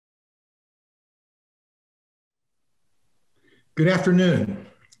Good afternoon,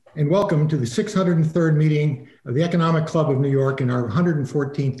 and welcome to the 603rd meeting of the Economic Club of New York in our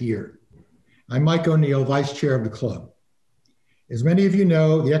 114th year. I'm Mike O'Neill, Vice Chair of the club. As many of you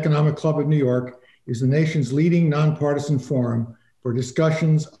know, the Economic Club of New York is the nation's leading nonpartisan forum for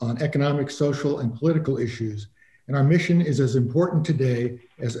discussions on economic, social, and political issues, and our mission is as important today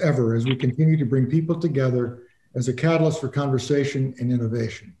as ever as we continue to bring people together as a catalyst for conversation and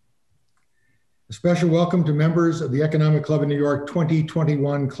innovation. A special welcome to members of the Economic Club of New York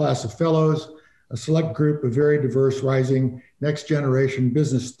 2021 class of fellows, a select group of very diverse, rising, next generation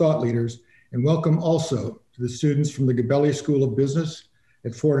business thought leaders, and welcome also to the students from the Gabelli School of Business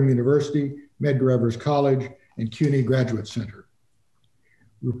at Fordham University, Medgar Evers College, and CUNY Graduate Center.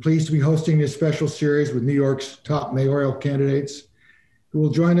 We're pleased to be hosting this special series with New York's top mayoral candidates who will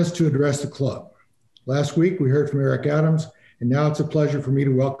join us to address the club. Last week, we heard from Eric Adams, and now it's a pleasure for me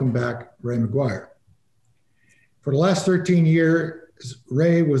to welcome back Ray McGuire. For the last 13 years,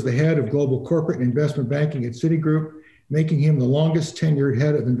 Ray was the head of global corporate and investment banking at Citigroup, making him the longest tenured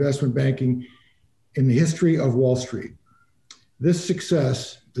head of investment banking in the history of Wall Street. This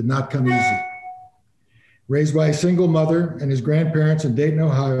success did not come easy. Raised by a single mother and his grandparents in Dayton,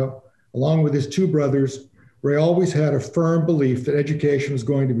 Ohio, along with his two brothers, Ray always had a firm belief that education was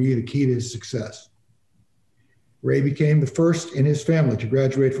going to be the key to his success. Ray became the first in his family to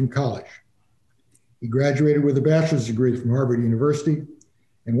graduate from college. He graduated with a bachelor's degree from Harvard University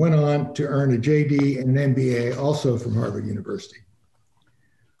and went on to earn a JD and an MBA also from Harvard University.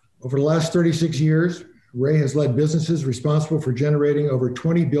 Over the last 36 years, Ray has led businesses responsible for generating over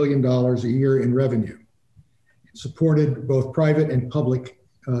 $20 billion a year in revenue, supported both private and public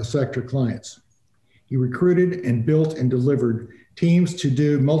sector clients. He recruited and built and delivered teams to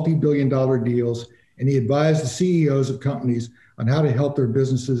do multi-billion-dollar deals, and he advised the CEOs of companies on how to help their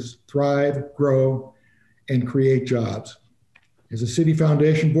businesses thrive, grow, and create jobs. As a City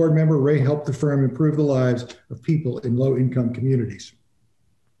Foundation board member, Ray helped the firm improve the lives of people in low-income communities.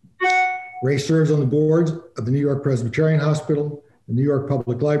 Ray serves on the boards of the New York Presbyterian Hospital, the New York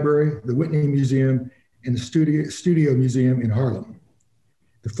Public Library, the Whitney Museum, and the Studio Museum in Harlem.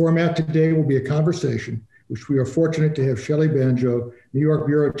 The format today will be a conversation, which we are fortunate to have Shelly Banjo, New York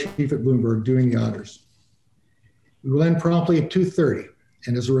Bureau Chief at Bloomberg, doing the honors. We will end promptly at 2:30.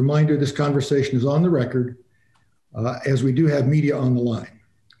 And as a reminder, this conversation is on the record, as we do have media on the line.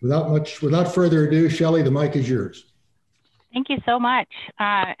 Without further ado, Shelly, the mic is yours. Thank you so much.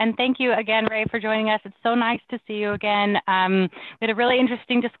 And thank you again, Ray, for joining us. It's so nice to see you again. We had a really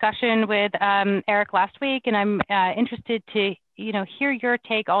interesting discussion with Eric last week, and I'm interested to hear your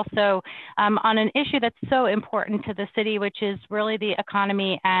take also on an issue that's so important to the city, which is really the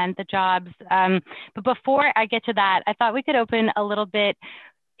economy and the jobs. But before I get to that, I thought we could open a little bit.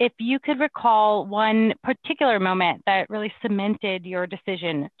 If you could recall one particular moment that really cemented your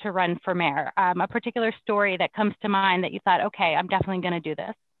decision to run for mayor, a particular story that comes to mind that you thought, okay, I'm definitely going to do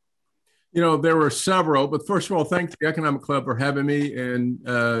this. There were several, but first of all, thank the Economic Club for having me, and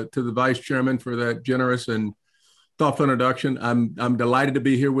to the vice chairman for that generous and thoughtful introduction. I'm delighted to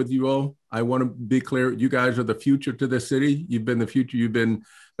be here with you all. I want to be clear, you guys are the future to the city. You've been the future. You've been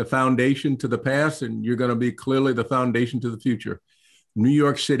the foundation to the past, and you're going to be clearly the foundation to the future. New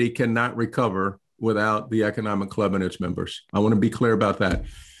York City cannot recover without the Economic Club and its members. I want to be clear about that.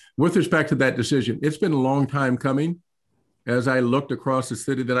 With respect to that decision, it's been a long time coming. As I looked across the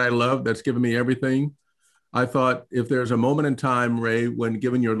city that I love, that's given me everything, I thought if there's a moment in time, Ray, when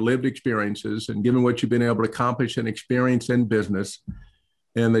given your lived experiences and given what you've been able to accomplish and experience in business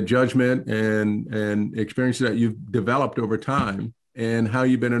and the judgment and experiences that you've developed over time and how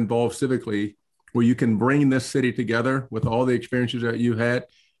you've been involved civically, where you can bring this city together with all the experiences that you had.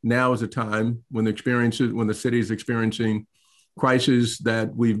 Now is a time when the city is experiencing crises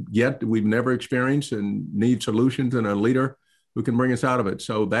that we've never experienced and need solutions and a leader who can bring us out of it.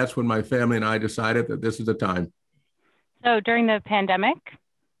 So that's when my family and I decided that this is the time. So during the pandemic?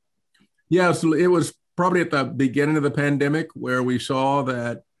 Yeah, so it was probably at the beginning of the pandemic where we saw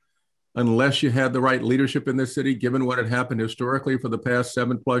that unless you had the right leadership in this city, given what had happened historically for the past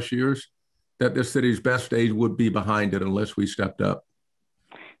 7+ years, that this city's best days would be behind it unless we stepped up.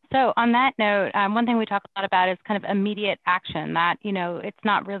 So on that note, one thing we talk a lot about is kind of immediate action, that, it's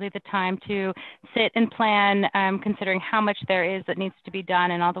not really the time to sit and plan, considering how much there is that needs to be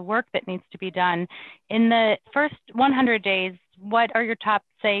done and all the work that needs to be done. In the first 100 days, what are your top,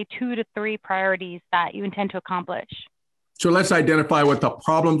 say, 2 to 3 priorities that you intend to accomplish? So let's identify what the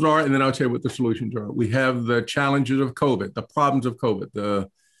problems are, and then I'll tell you what the solutions are. We have the challenges of COVID, the problems of COVID,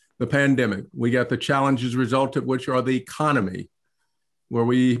 the pandemic. We got the challenges result of which are the economy. where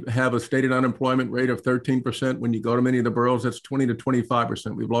we have a stated unemployment rate of 13%. When you go to many of the boroughs, that's 20 to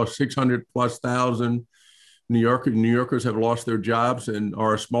 25%. We've lost 600 plus thousand New Yorkers have lost their jobs, and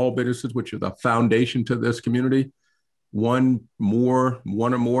our small businesses, which are the foundation to this community, one or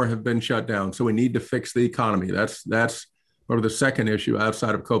more have been shut down. So we need to fix the economy. That's sort of the second issue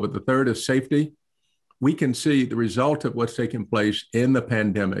outside of COVID. The third is safety. We can see the result of what's taking place in the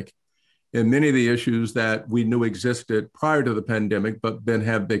pandemic, and many of the issues that we knew existed prior to the pandemic, but then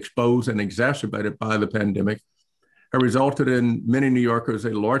have been exposed and exacerbated by the pandemic, have resulted in many New Yorkers, a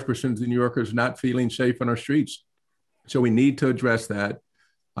large percentage of New Yorkers, not feeling safe on our streets. So we need to address that.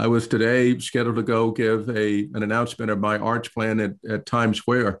 I was today scheduled to go give an announcement of my arts plan at Times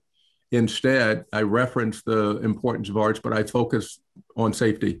Square. Instead, I referenced the importance of arts, but I focus on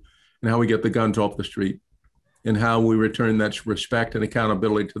safety and how we get the guns off the street and how we return that respect and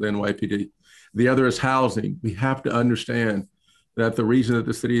accountability to the NYPD. The other is housing. We have to understand that the reason that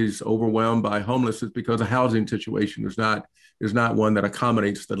the city is overwhelmed by homeless is because the housing situation is not one that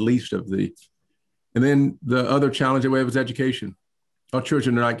accommodates the least of the. And then the other challenge that we have is education. Our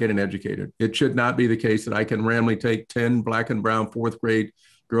children are not getting educated. It should not be the case that I can randomly take 10 Black and brown fourth grade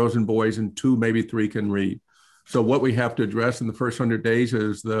girls and boys, and 2, maybe 3 can read. So what we have to address in the first 100 days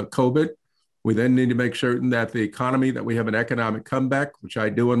is the COVID. We then need to make certain that the economy, that we have an economic comeback, which I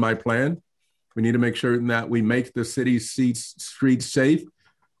do in my plan. We need to make certain that we make the city's streets safe.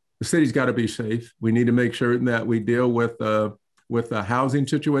 The city's got to be safe. We need to make certain that we deal with the housing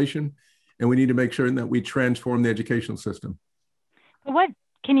situation, and we need to make certain that we transform the educational system. What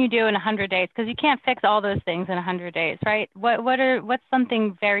can you do in 100 days? Because you can't fix all those things in 100 days, right? What's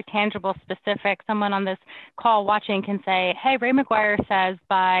something very tangible, specific? Someone on this call watching can say, "Hey, Ray McGuire says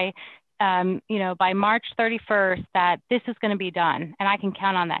by March 31st that this is going to be done, and I can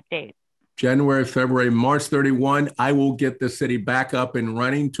count on that date." January, February, March 31, I will get the city back up and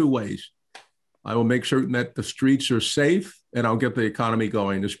running 2 ways. I will make certain that the streets are safe, and I'll get the economy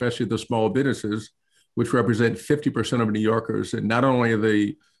going, especially the small businesses, which represent 50% of New Yorkers, and not only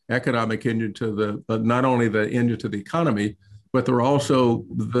the economic engine not only the engine to the economy, but they're also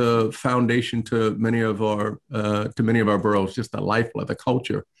the foundation to many of our boroughs, just the lifeblood, the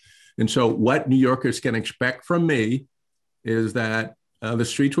culture. And so what New Yorkers can expect from me is that the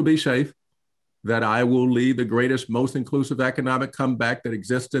streets will be safe, that I will lead the greatest, most inclusive economic comeback that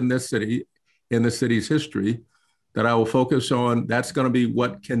exists in this city, in the city's history, that I will focus on. That's going to be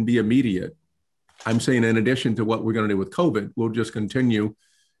what can be immediate. I'm saying in addition to what we're going to do with COVID, we'll just continue,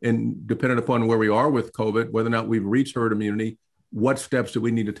 and depending upon where we are with COVID, whether or not we've reached herd immunity, what steps do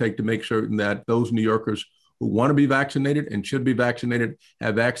we need to take to make certain that those New Yorkers who want to be vaccinated and should be vaccinated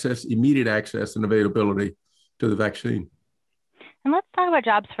have access, immediate access and availability to the vaccine. And let's talk about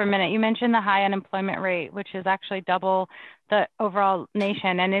jobs for a minute. You mentioned the high unemployment rate, which is actually double the overall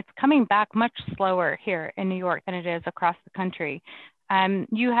nation, and it's coming back much slower here in New York than it is across the country.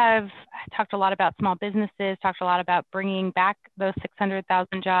 You have talked a lot about small businesses, talked a lot about bringing back those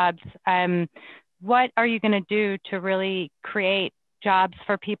 600,000 jobs. What are you going to do to really create jobs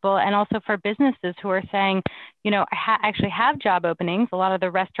for people, and also for businesses who are saying, I actually have job openings? A lot of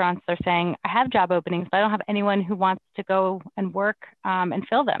the restaurants are saying, I have job openings, but I don't have anyone who wants to go and work and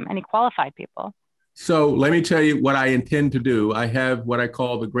fill them, any qualified people. So let me tell you what I intend to do. I have what I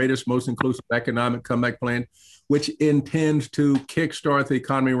call the greatest, most inclusive economic comeback plan, which intends to kickstart the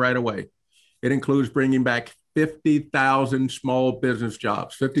economy right away. It includes bringing back 50,000 small business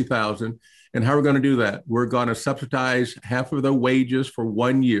jobs, 50,000. And how we're going to do that? We're going to subsidize half of the wages for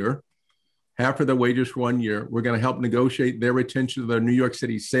 1 year, half of the wages for 1 year. We're going to help negotiate their retention of their New York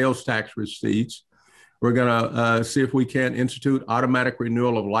City sales tax receipts. We're going to see if we can institute automatic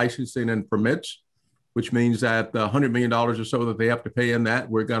renewal of licensing and permits, which means that the $100 million or so that they have to pay in that,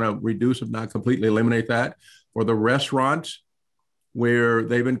 we're going to reduce, if not completely eliminate that. For the restaurants, where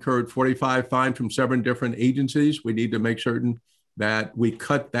they've incurred 45 fines from 7 different agencies, we need to make certain that we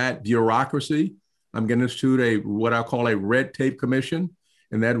cut that bureaucracy. I'm going to institute what I'll call a red tape commission.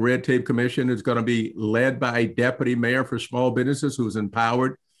 And that red tape commission is going to be led by a deputy mayor for small businesses who's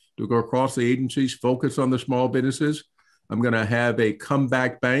empowered to go across the agencies, focus on the small businesses. I'm going to have a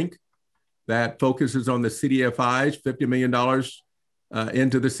comeback bank that focuses on the CDFIs, $50 million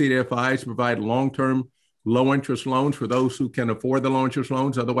into the CDFIs to provide long-term low interest loans for those who can afford the low interest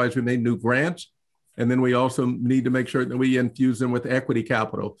loans. Otherwise, we need new grants. And then we also need to make sure that we infuse them with equity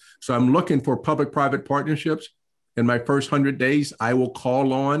capital. So I'm looking for public-private partnerships. In my first 100 days, I will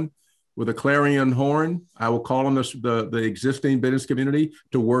call on, with a clarion horn, I will call on the existing business community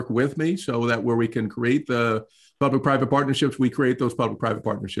to work with me, so that where we can create the public-private partnerships, we create those public-private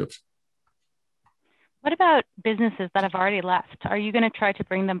partnerships. What about businesses that have already left? Are you going to try to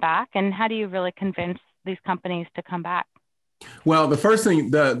bring them back? And how do you really convince these companies to come back? Well, the first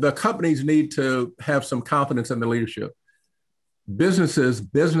thing, the companies need to have some confidence in the leadership. Business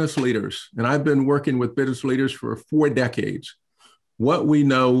leaders, and I've been working with business leaders for 4 decades. What we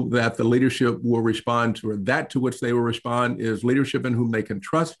know that the leadership will respond to, or that to which they will respond, is leadership in whom they can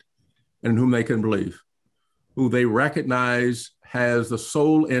trust and in whom they can believe, who they recognize has the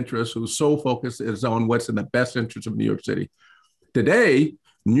sole interest, whose sole focus is on what's in the best interest of New York City. Today,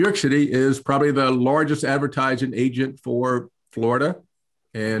 New York City is probably the largest advertising agent for Florida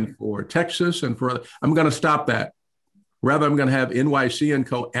and for Texas and for, I'm going to stop that. Rather, I'm going to have NYC &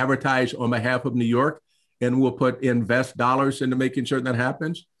 Co. advertise on behalf of New York, and we'll invest dollars into making certain that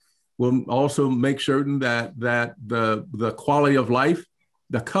happens. We'll also make certain that the quality of life,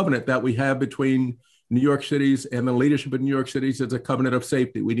 the covenant that we have between New York City's and the leadership of New York City's is a covenant of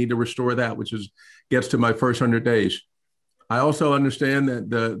safety. We need to restore that, which gets to my first 100 days. I also understand that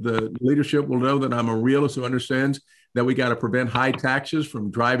the leadership will know that I'm a realist who understands that we got to prevent high taxes from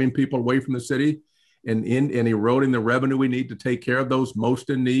driving people away from the city and eroding the revenue we need to take care of those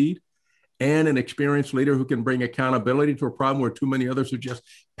most in need, and an experienced leader who can bring accountability to a problem where too many others have just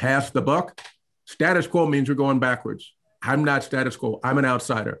passed the buck. Status quo means we're going backwards. I'm not status quo. I'm an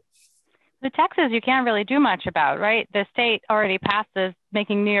outsider. The taxes you can't really do much about, right? The state already passes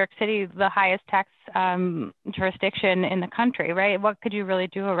making New York City the highest tax jurisdiction in the country, right? What could you really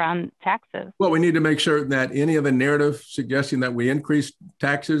do around taxes? Well, we need to make sure that any of the narrative suggesting that we increase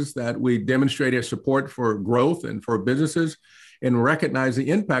taxes, that we demonstrate a support for growth and for businesses, and recognize the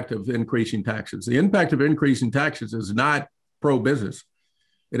impact of increasing taxes. The impact of increasing taxes is not pro-business.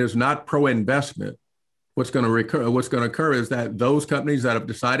 It is not pro-investment. What's going to occur is that those companies that have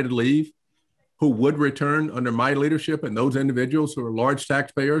decided to leave, who would return under my leadership, and those individuals who are large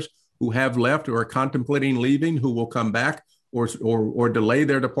taxpayers who have left or are contemplating leaving, who will come back or delay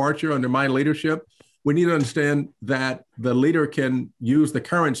their departure under my leadership. We need to understand that the leader can use the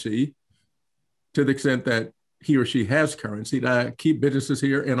currency to the extent that he or she has currency to keep businesses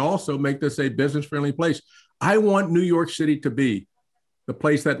here and also make this a business-friendly place. I want New York City to be the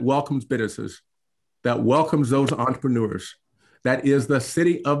place that welcomes businesses, that welcomes those entrepreneurs, that is the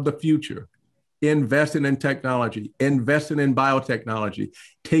city of the future. Investing in technology, investing in biotechnology,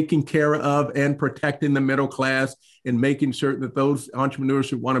 taking care of and protecting the middle class, and making certain that those entrepreneurs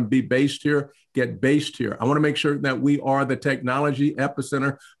who want to be based here get based here. I want to make sure that we are the technology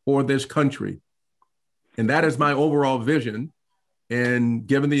epicenter for this country. And that is my overall vision. And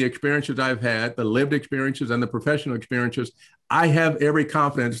given the experiences I've had, the lived experiences and the professional experiences, I have every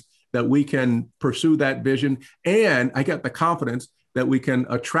confidence that we can pursue that vision. And I get the confidence that we can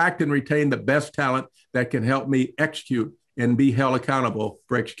attract and retain the best talent that can help me execute and be held accountable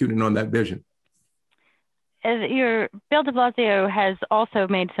for executing on that vision. Bill de Blasio has also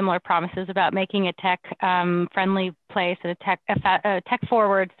made similar promises about making a tech-friendly place and a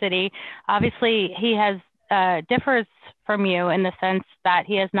tech-forward city. Obviously, he has differs from you in the sense that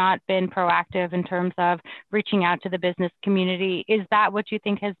he has not been proactive in terms of reaching out to the business community. Is that what you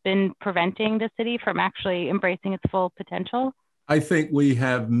think has been preventing the city from actually embracing its full potential? I think we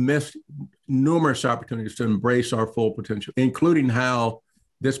have missed numerous opportunities to embrace our full potential, including how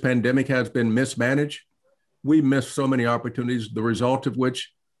this pandemic has been mismanaged. We missed so many opportunities, the result of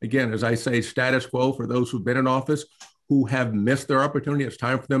which, again, as I say, status quo for those who've been in office, who have missed their opportunity. It's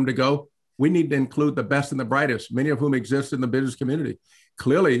time for them to go. We need to include the best and the brightest, many of whom exist in the business community.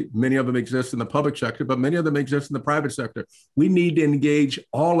 Clearly, many of them exist in the public sector, but many of them exist in the private sector. We need to engage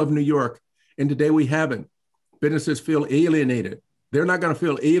all of New York, and today we haven't. Businesses feel alienated. They're not going to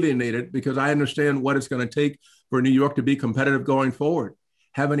feel alienated because I understand what it's going to take for New York to be competitive going forward.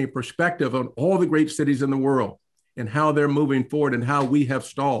 Having a perspective on all the great cities in the world and how they're moving forward and how we have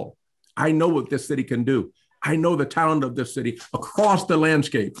stalled. I know what this city can do. I know the talent of this city across the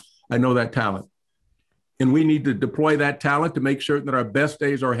landscape. I know that talent. And we need to deploy that talent to make sure that our best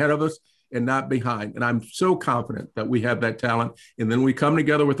days are ahead of us and not behind. And I'm so confident that we have that talent. And then we come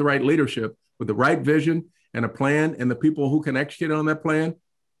together with the right leadership, with the right vision and a plan, and the people who can execute on that plan,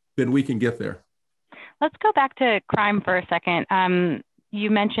 then we can get there. Let's go back to crime for a second. You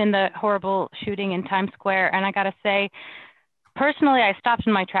mentioned the horrible shooting in Times Square, and I got to say, personally, I stopped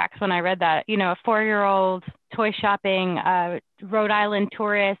in my tracks when I read that. You know, a 4-year-old toy shopping, Rhode Island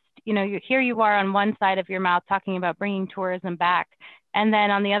tourist. You know, here you are on one side of your mouth talking about bringing tourism back, and then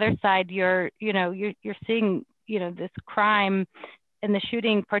on the other side, you're seeing, this crime and the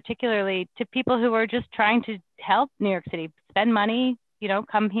shooting, particularly to people who are just trying to help New York City, spend money,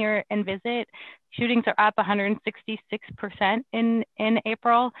 come here and visit. Shootings are up 166% in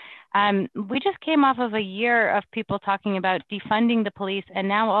April. We just came off of a year of people talking about defunding the police, and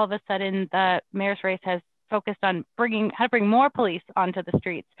now all of a sudden the mayor's race has focused on how to bring more police onto the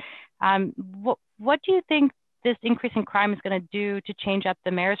streets. What do you think this increase in crime is going to do to change up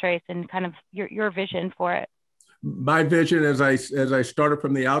the mayor's race and kind of your vision for it? My vision, as I started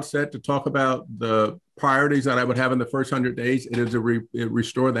from the outset to talk about the priorities that I would have in the first 100 days, it is to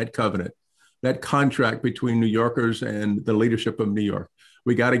restore that covenant, that contract between New Yorkers and the leadership of New York.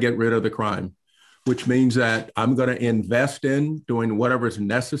 We got to get rid of the crime, which means that I'm going to invest in doing whatever is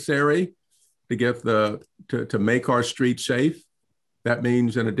necessary to make our streets safe. That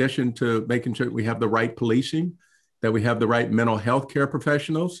means, in addition to making sure we have the right policing, that we have the right mental health care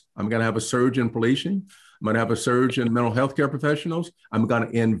professionals. I'm going to have a surge in policing. I'm going to have a surge in mental health care professionals. I'm going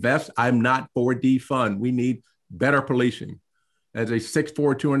to invest. I'm not for defund. We need better policing. As a 6'4",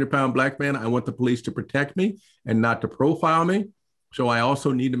 200-pound Black man, I want the police to protect me and not to profile me. So I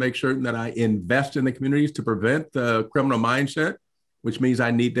also need to make sure that I invest in the communities to prevent the criminal mindset, which means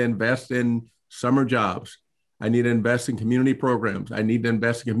I need to invest in summer jobs. I need to invest in community programs. I need to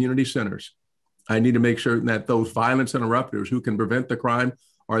invest in community centers. I need to make sure that those violence interrupters who can prevent the crime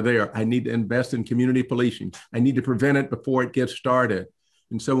are there. I need to invest in community policing. I need to prevent it before it gets started.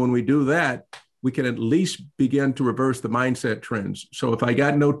 And so when we do that, we can at least begin to reverse the mindset trends. So if I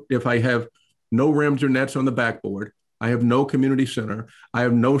have no rims or nets on the backboard, I have no community center, I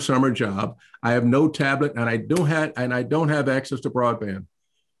have no summer job, I have no tablet, and I don't have access to broadband,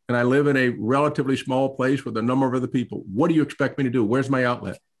 and I live in a relatively small place with a number of other people, what do you expect me to do? Where's my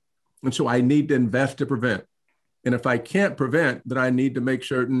outlet? And so I need to invest to prevent. And if I can't prevent, then I need to make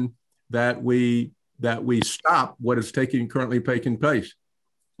certain that we stop what is currently taking place.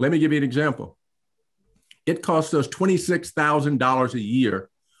 Let me give you an example. It costs us $26,000 a year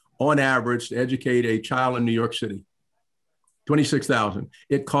on average to educate a child in New York City. $26,000.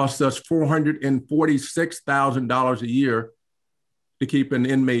 It costs us $446,000 a year to keep an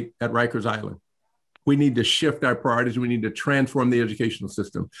inmate at Rikers Island. We need to shift our priorities. We need to transform the educational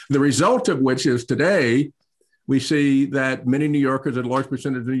system. The result of which is today, we see that many New Yorkers, a large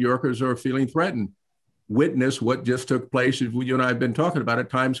percentage of New Yorkers, are feeling threatened. Witness what just took place, as you and I have been talking about, at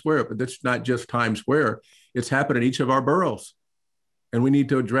Times Square. But that's not just Times Square. It's happened in each of our boroughs. And we need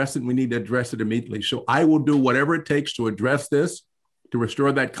to address it, and we need to address it immediately. So I will do whatever it takes to address this, to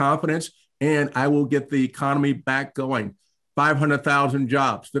restore that confidence, and I will get the economy back going. 500,000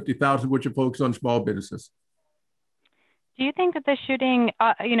 jobs, 50,000 which are focused on small businesses. Do you think that the shooting,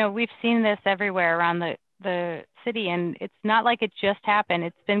 we've seen this everywhere around the city, and it's not like it just happened.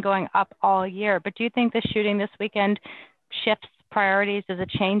 It's been going up all year. But do you think the shooting this weekend shifts priorities? Does it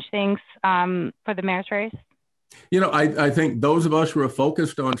change things for the mayor's race? I think those of us who are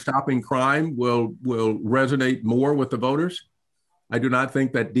focused on stopping crime will resonate more with the voters. I do not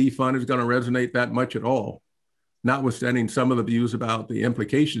think that defund is going to resonate that much at all, notwithstanding some of the views about the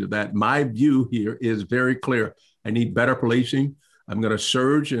implications of that. My view here is very clear. I need better policing. I'm going to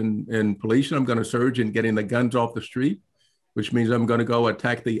surge in policing. I'm going to surge in getting the guns off the street, which means I'm going to go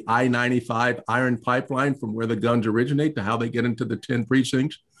attack the I-95 iron pipeline from where the guns originate to how they get into the 10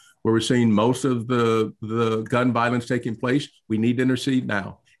 precincts, where we're seeing most of the gun violence taking place. We need to intercede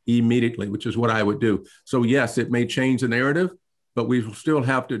now, immediately, which is what I would do. So yes, it may change the narrative, but we still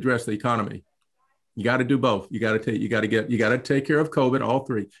have to address the economy. You got to do both. You got to take care of COVID, all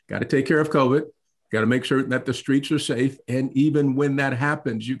three. Got to take care of COVID. Got to make sure that the streets are safe. And even when that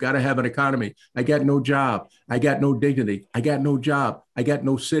happens, you got to have an economy. I got no job. I got no dignity. I got no job. I got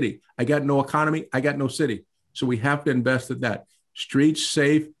no city. I got no economy. I got no city. So we have to invest in that. Streets,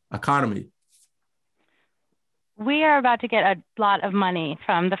 safe, economy. We are about to get a lot of money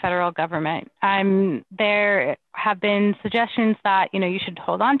from the federal government. There have been suggestions that, you should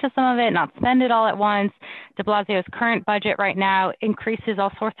hold on to some of it, not spend it all at once. De Blasio's current budget right now increases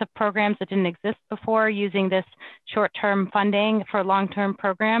all sorts of programs that didn't exist before, using this short-term funding for long-term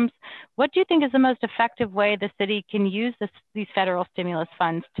programs. What do you think is the most effective way the city can use these federal stimulus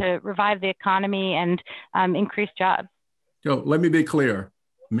funds to revive the economy and increase jobs? So let me be clear.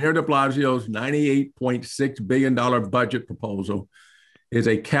 Mayor de Blasio's $98.6 billion budget proposal is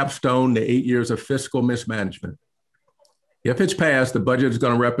a capstone to 8 years of fiscal mismanagement. If it's passed, the budget is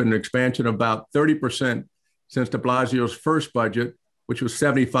going to represent an expansion of about 30% since de Blasio's first budget, which was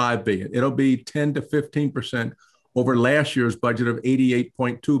 $75 billion. It'll be 10 to 15% over last year's budget of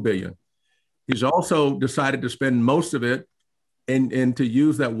 $88.2 billion. He's also decided to spend most of it and to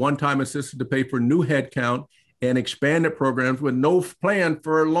use that one-time assistance to pay for new headcount and expanded programs with no plan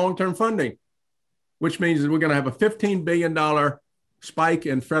for long-term funding, which means that we're going to have a $15 billion spike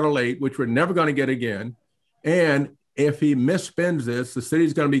in federal aid, which we're never going to get again. And if he misspends this, the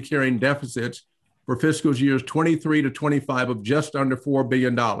city's going to be carrying deficits for fiscal years 23 to 25 of just under $4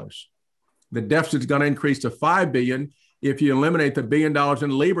 billion. The deficit is going to increase to $5 billion if you eliminate the $1 billion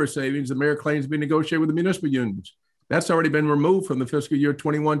in labor savings the mayor claims to be negotiated with the municipal unions. That's already been removed from the fiscal year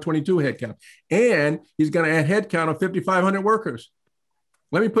 21-22 headcount. And he's going to add headcount of 5,500 workers.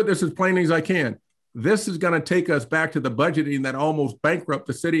 Let me put this as plainly as I can. This is going to take us back to the budgeting that almost bankrupted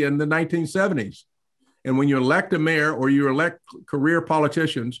the city in the 1970s. And when you elect a mayor or you elect career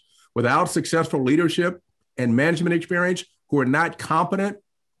politicians without successful leadership and management experience who are not competent,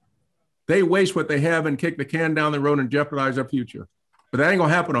 they waste what they have and kick the can down the road and jeopardize their future. But that ain't going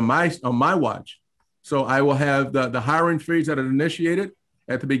to happen on my watch. So I will have the hiring freeze that is initiated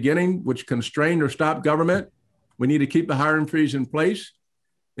at the beginning, which constrained or stopped government. We need to keep the hiring freeze in place.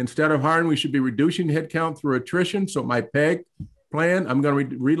 Instead of hiring, we should be reducing headcount through attrition. So my PEG plan, I'm going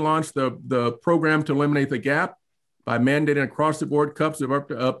to relaunch the program to eliminate the gap by mandating across the board cuts of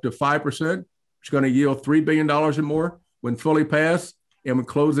up to 5%, which is going to yield $3 billion or more when fully passed, and would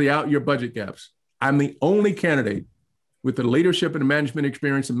close the out-year budget gaps. I'm the only candidate with the leadership and management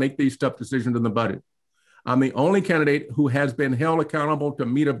experience to make these tough decisions in the budget. I'm the only candidate who has been held accountable to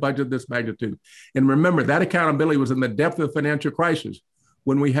meet a budget of this magnitude. And remember, that accountability was in the depth of the financial crisis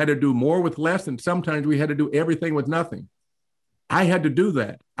when we had to do more with less, and sometimes we had to do everything with nothing. I had to do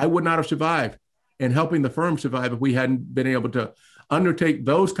that. I would not have survived and helping the firm survive if we hadn't been able to undertake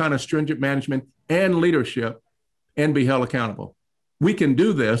those kind of stringent management and leadership and be held accountable. We can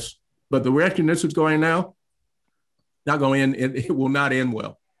do this, but the direction this is going now, not going in, it will not end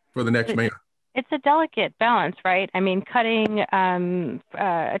well for the next mayor. It's a delicate balance, right? I mean, cutting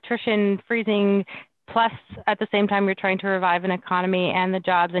attrition, freezing, plus at the same time, you're trying to revive an economy and the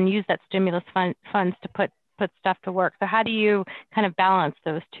jobs and use that stimulus funds to put stuff to work. So how do you kind of balance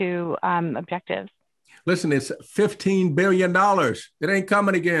those two objectives? Listen, it's $15 billion. It ain't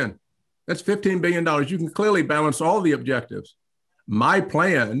coming again. That's $15 billion. You can clearly balance all the objectives. My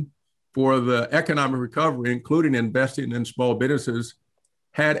plan for the economic recovery, including investing in small businesses,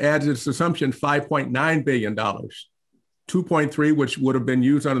 had as its assumption $5.9 billion, 2.3, which would have been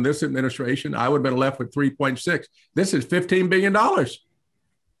used under this administration. I would have been left with 3.6. This is $15 billion.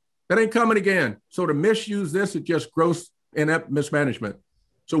 That ain't coming again. So to misuse this is just gross inept mismanagement.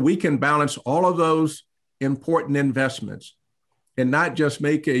 So we can balance all of those important investments and not just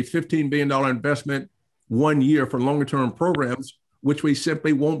make a $15 billion investment 1 year for longer term programs, which we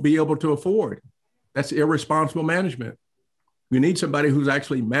simply won't be able to afford. That's irresponsible management. You need somebody who's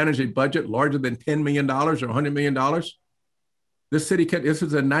actually managed a budget larger than $10 million or $100 million. This city this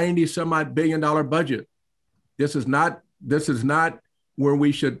is a 90 some odd billion dollar budget. This is not where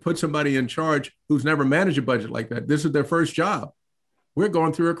we should put somebody in charge who's never managed a budget like that. This is their first job. We're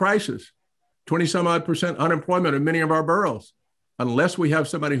going through a crisis, 20 some odd % unemployment in many of our boroughs. Unless we have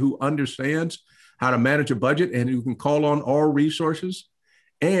somebody who understands how to manage a budget and who can call on all resources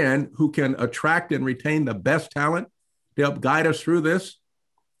and who can attract and retain the best talent to help guide us through this.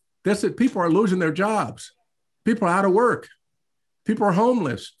 People are losing their jobs. People are out of work. People are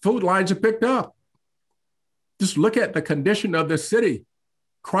homeless. Food lines are picked up. Just look at the condition of this city.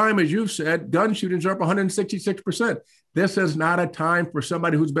 Crime, as you've said, gun shootings are up 166%. This is not a time for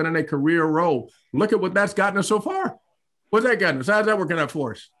somebody who's been in a career role. Look at what that's gotten us so far. What's that gotten us? How's that working out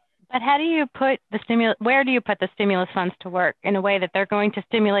for us? But how do you put where do you put the stimulus funds to work in a way that they're going to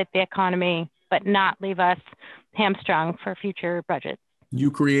stimulate the economy, but not leave us hamstrung for future budgets?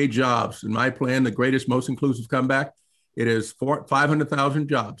 You create jobs. In my plan, the greatest, most inclusive comeback, it is 500,000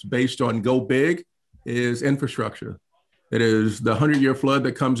 jobs based on go big is infrastructure. It is the 100-year flood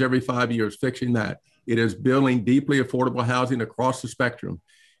that comes every 5 years, fixing that. It is building deeply affordable housing across the spectrum.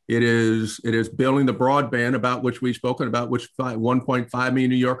 It is building the broadband about which we've spoken about, which 1.5 million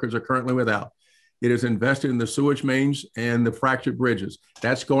New Yorkers are currently without. It is invested in the sewage mains and the fractured bridges.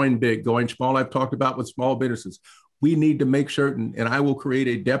 That's going big. Going small, I've talked about with small businesses. We need to make certain, and I will create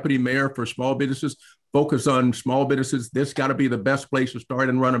a deputy mayor for small businesses, focus on small businesses. This got to be the best place to start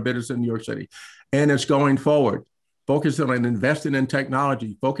and run a business in New York City. And it's going forward. Focusing on investing in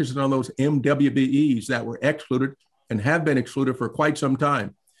technology, focusing on those MWBEs that were excluded and have been excluded for quite some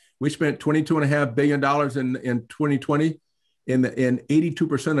time. We spent $22.5 billion in 2020, and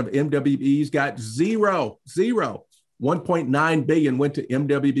 82% of MWBEs got zero. 1.9 billion went to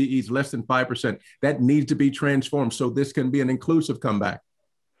MWBEs, less than 5%. That needs to be transformed so this can be an inclusive comeback.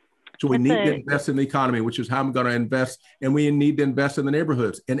 So we need to invest in the economy, which is how I'm going to invest. And we need to invest in the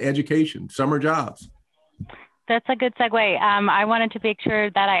neighborhoods, in education, summer jobs. That's a good segue. I wanted to make sure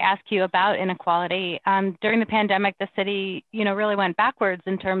that I ask you about inequality. During the pandemic, the city, really went backwards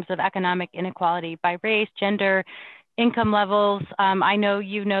in terms of economic inequality by race, gender, income levels. I know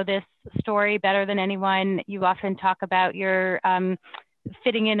you know this story better than anyone. You often talk about your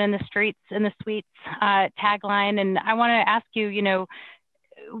fitting in the streets, in the suites tagline. And I want to ask you,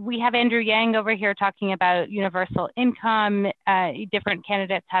 we have Andrew Yang over here talking about universal income, different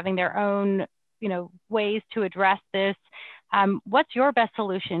candidates having their own, ways to address this. What's your best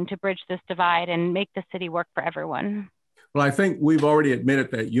solution to bridge this divide and make the city work for everyone? Well, I think we've already admitted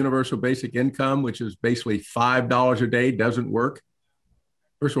that universal basic income, which is basically $5 a day, doesn't work.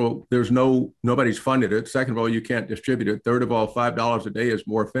 First of all, nobody's funded it. Second of all, you can't distribute it. Third of all, $5 a day is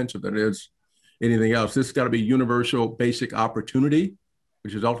more offensive than it is anything else. This has got to be universal basic opportunity,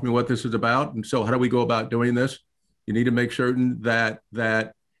 which is ultimately what this is about. And so how do we go about doing this? You need to make certain that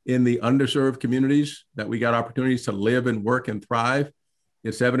in the underserved communities that we got opportunities to live and work and thrive.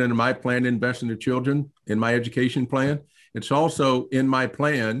 It's evident in my plan to invest in the children, in my education plan. It's also in my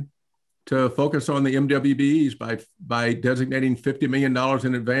plan to focus on the MWBEs by designating $50 million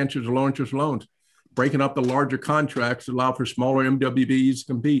in advances or low interest loans, breaking up the larger contracts to allow for smaller MWBEs to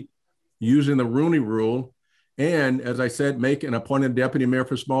compete, using the Rooney Rule, and as I said, make an appointed deputy mayor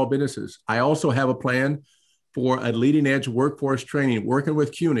for small businesses. I also have a plan for a leading edge workforce training, working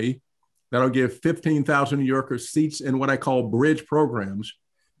with CUNY, that'll give 15,000 New Yorkers seats in what I call bridge programs,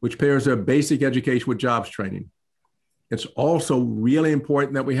 which pairs a basic education with jobs training. It's also really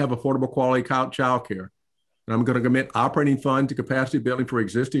important that we have affordable quality childcare. And I'm going to commit operating funds to capacity building for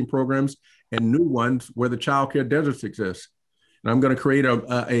existing programs and new ones where the childcare deserts exist. And I'm going to create a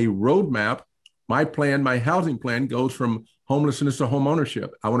roadmap. My plan, my housing plan goes from homelessness to home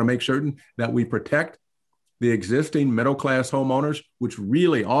ownership. I want to make certain that we protect the existing middle-class homeowners, which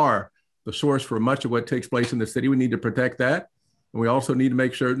really are the source for much of what takes place in the city. We need to protect that. And we also need to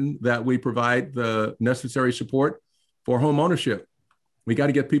make certain that we provide the necessary support for home ownership. We got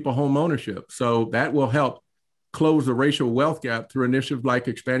to get people home ownership. So that will help close the racial wealth gap through initiatives like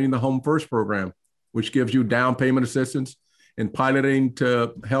expanding the Home First program, which gives you down payment assistance, and piloting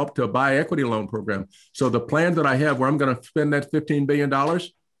to help to buy equity loan program. So the plan that I have where I'm going to spend that $15 billion, and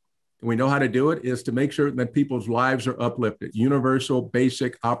we know how to do it, is to make sure that people's lives are uplifted. Universal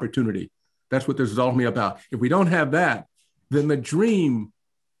basic opportunity. That's what this is ultimately about. If we don't have that, then the dream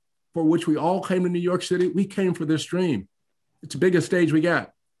for which we all came to New York City, we came for this dream. It's the biggest stage we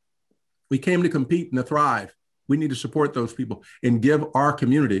got. We came to compete and to thrive. We need to support those people and give our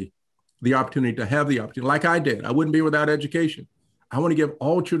community the opportunity to have the opportunity, like I did. I wouldn't be without education. I want to give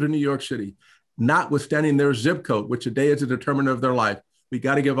all children in New York City, notwithstanding their zip code, which today is a determinant of their life. We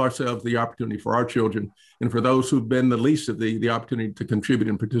got to give ourselves the opportunity for our children and for those who've been the least of the opportunity to contribute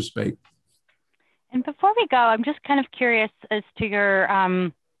and participate. And before we go, I'm just kind of curious as to your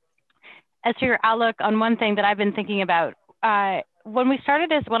outlook on one thing that I've been thinking about. When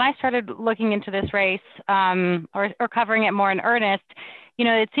I started looking into this race or covering it more in earnest,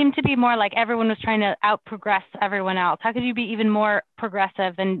 it seemed to be more like everyone was trying to out-progress everyone else. How could you be even more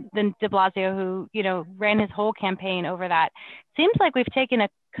progressive than de Blasio, who, ran his whole campaign over that? Seems like we've taken a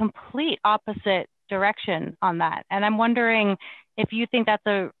complete opposite direction on that. And I'm wondering if you think that's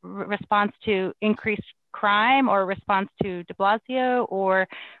a response to increased crime or a response to de Blasio, or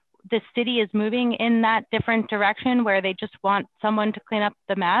the city is moving in that different direction where they just want someone to clean up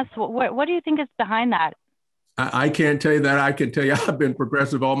the mess. What do you think is behind that? I can't tell you that. I can tell you I've been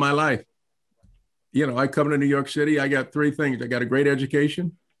progressive all my life. I come to New York City, I got three things. I got a great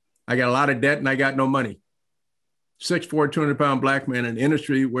education, I got a lot of debt, and I got no money. 6'4", 200-pound black man in an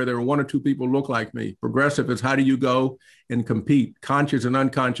industry where there are one or two people who look like me. Progressive is how do you go and compete, conscious and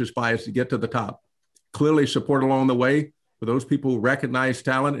unconscious bias to get to the top. Clearly support along the way for those people who recognize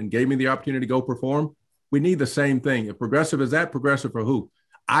talent and gave me the opportunity to go perform. We need the same thing. If progressive is that, progressive for who?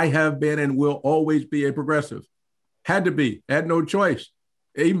 I have been and will always be a progressive. Had to be, had no choice.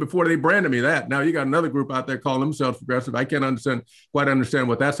 Even before they branded me that. Now you got another group out there calling themselves progressive. I can't quite understand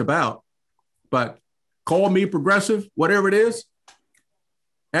what that's about. But call me progressive, whatever it is,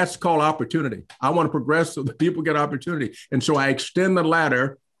 that's called opportunity. I want to progress so that people get opportunity. And so I extend the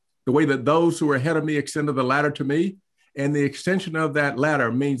ladder the way that those who are ahead of me extended the ladder to me. And the extension of that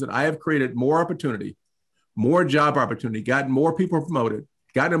ladder means that I have created more opportunity, more job opportunity, gotten more people promoted,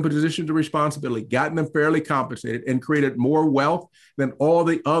 gotten in positions of responsibility, gotten them fairly compensated, and created more wealth than all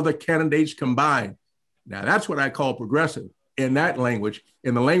the other candidates combined. Now, that's what I call progressive in that language.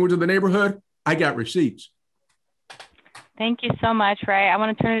 In the language of the neighborhood, I got receipts. Thank you so much, Ray. I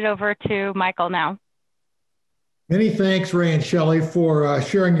want to turn it over to Michael now. Many thanks, Ray and Shelly, for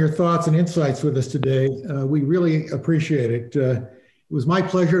sharing your thoughts and insights with us today. We really appreciate it. It was my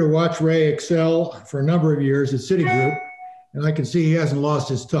pleasure to watch Ray excel for a number of years at Citigroup, and I can see he hasn't lost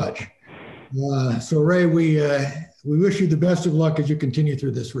his touch. So Ray, we wish you the best of luck as you continue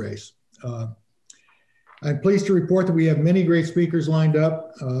through this race. I'm pleased to report that we have many great speakers lined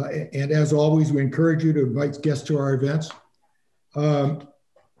up, and as always, we encourage you to invite guests to our events.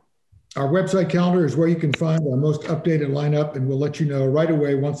 Our website calendar is where you can find our most updated lineup, and we'll let you know right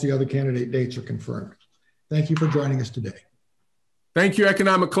away once the other candidate dates are confirmed. Thank you for joining us today. Thank you,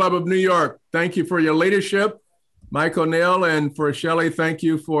 Economic Club of New York. Thank you for your leadership, Mike O'Neill, and for Shelly, thank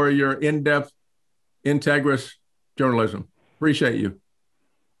you for your in-depth, integrous journalism. Appreciate you.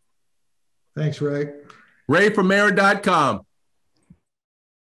 Thanks, Ray. RayForMayor.com.